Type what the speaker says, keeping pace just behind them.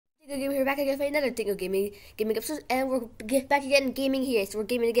Gamer here, back again for another Dingo Gaming episode, and we're back again in gaming here. So we're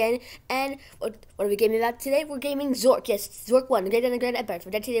gaming again, and what are we gaming about today? We're gaming Zork. Yes, Zork 1, Great and Grand Adventure,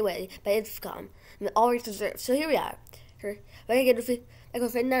 Dead Today Way by Infocom, and all rights reserved. So here we are. We're back again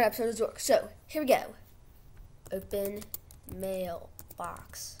for another episode of Zork. So here we go. Open mail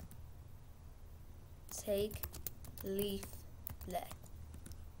box. Take leaflet.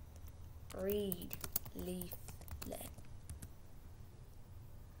 Read leaflet.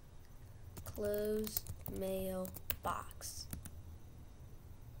 Close mail box.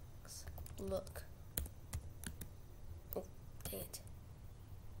 Look. Oh, dang it.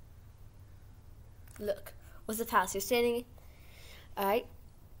 Look. What's the house? You're standing. Alright.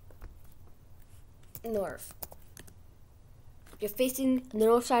 North. You're facing the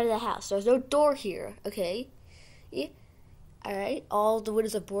north side of the house. There's no door here, okay? Yeah. Alright. All the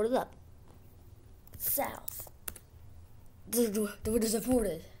windows are boarded up. South. The windows are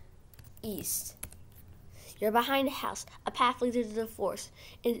boarded. East. You're behind a house. A path leads into the forest.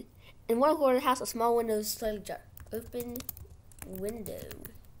 In one corner of the house, a small window is slightly ajar. Open window.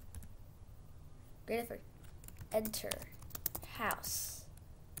 Great effort. Enter house.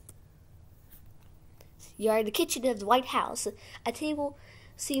 You are in the kitchen of the White House. A table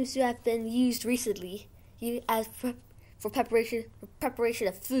seems to have been used recently for preparation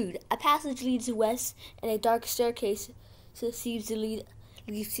of food. A passage leads west, and a dark staircase seems to lead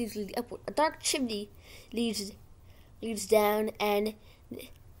upward. A dark chimney leads down, and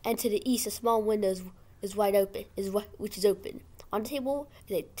to the east, a small window is wide open, which is open. On the table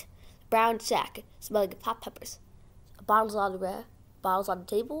is a brown sack smelling of hot peppers. Bottles on the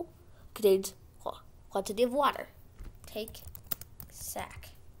table contains quantity of water. Take sack.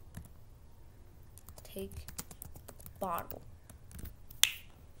 Take bottle.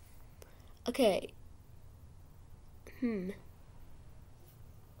 Okay.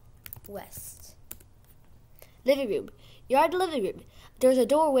 West. Living room. You're in the living room. There's a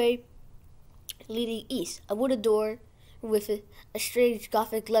doorway leading east. A wooden door with a strange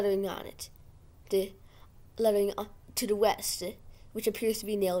Gothic lettering on it. The lettering to the west, which appears to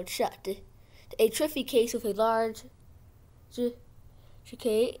be nailed shut. A trophy case with a large.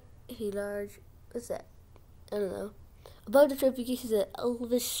 What's that? I don't know. Above the trophy case is an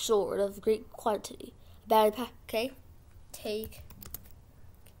elvish sword of great quantity. Okay. Take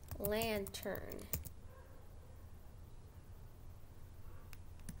lantern.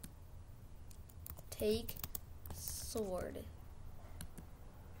 Take sword.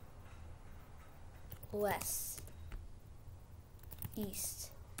 West.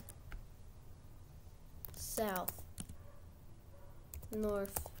 East. South.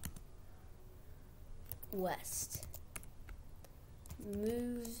 North. West.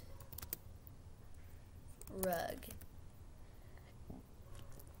 Move rug.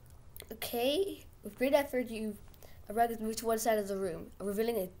 Okay, with great effort, a rug is moved to one side of the room,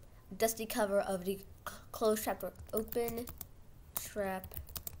 revealing a dusty cover of the closed trap door. Open trap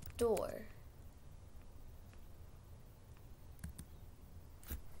door.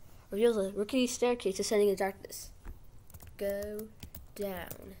 Reveals a rickety staircase descending in darkness. Go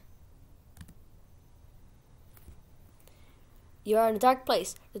down. You are in a dark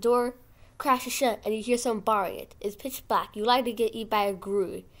place. The door crashes shut, and you hear someone barring it. It's pitch black. You light to get eaten by a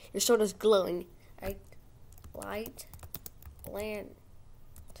grue. Your sword is glowing. Right? Light lantern.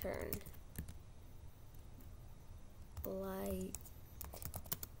 Light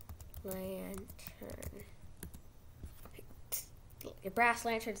lantern. Your brass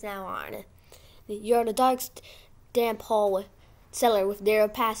lantern's now on. You're in a dark, damp hall cellar with narrow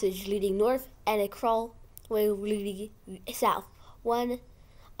passage leading north and a crawlway leading south. One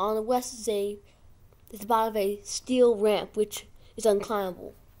on the west is the bottom of a steel ramp which is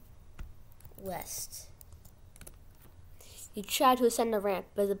unclimbable. West. You try to ascend the ramp,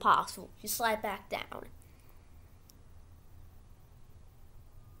 but it's impossible. You slide back down.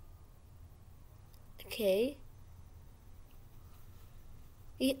 Okay.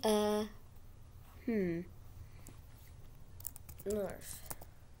 North.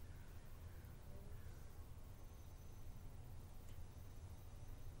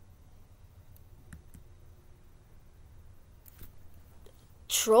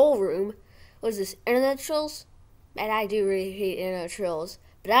 Troll room? What is this? Internet trolls? Man, I do really hate internet trolls.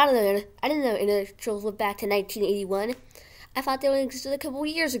 But I didn't know internet trolls went back to 1981. I thought they only existed a couple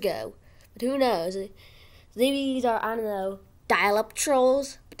years ago. But who knows? Maybe these are, I don't know, dial-up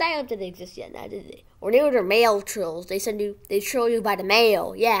trolls. But dial-up didn't exist yet now, did they? Or maybe they're mail trolls. They troll you by the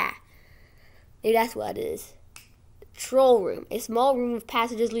mail. Yeah. Maybe that's what it is. Troll room. A small room with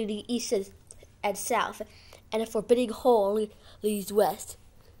passages leading east and south. And a forbidding hall leads west.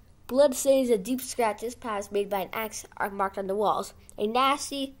 Blood stains and deep scratches, perhaps made by an axe, are marked on the walls. A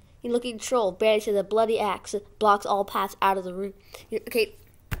nasty-looking troll brandishing a bloody axe blocks all paths out of the room. Okay,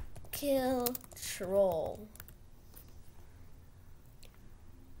 kill troll.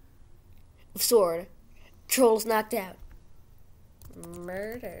 Sword. Troll's knocked out.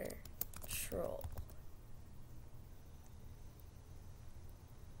 Murder troll.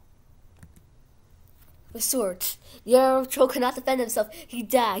 With sword. The arrow troll cannot defend himself. He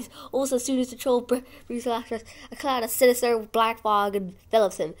dies. Almost as soon as the troll breathes last, a cloud of sinister black fog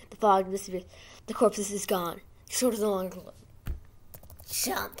envelops him. The fog disappears. The corpse is gone. The sword is no longer glowing.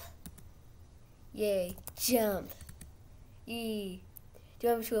 Jump. Yay. Jump. Yee. Do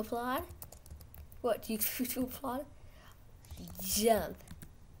you want me to applaud? What? Do you want me to applaud? Jump.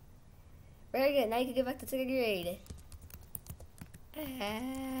 Very good. Now you can get back to second grade.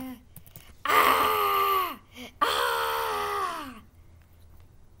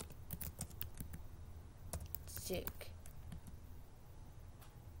 Zork.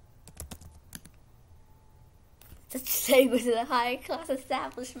 Such a thing was in a high-class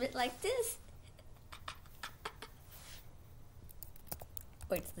establishment like this.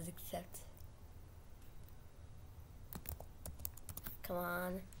 Wait, does this accept? Come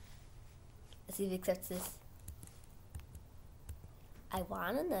on. Let's see if it accepts this. I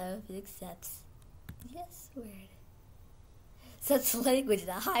wanna know if it accepts. Yes, word. Such language in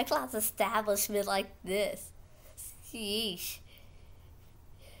a high-class establishment like this. Sheesh.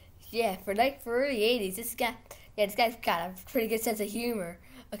 Yeah, for the 80s, this guy's got a pretty good sense of humor.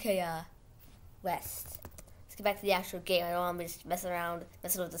 Okay, West. Let's get back to the actual game. I don't want to just messing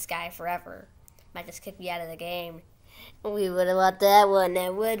with this guy forever. Might just kick me out of the game. We wouldn't want that one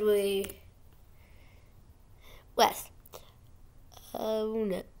now, would we? West. Oh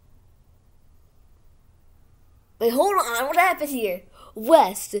no. Wait, hold on. What happened here?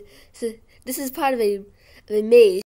 West. So this is part of a maze.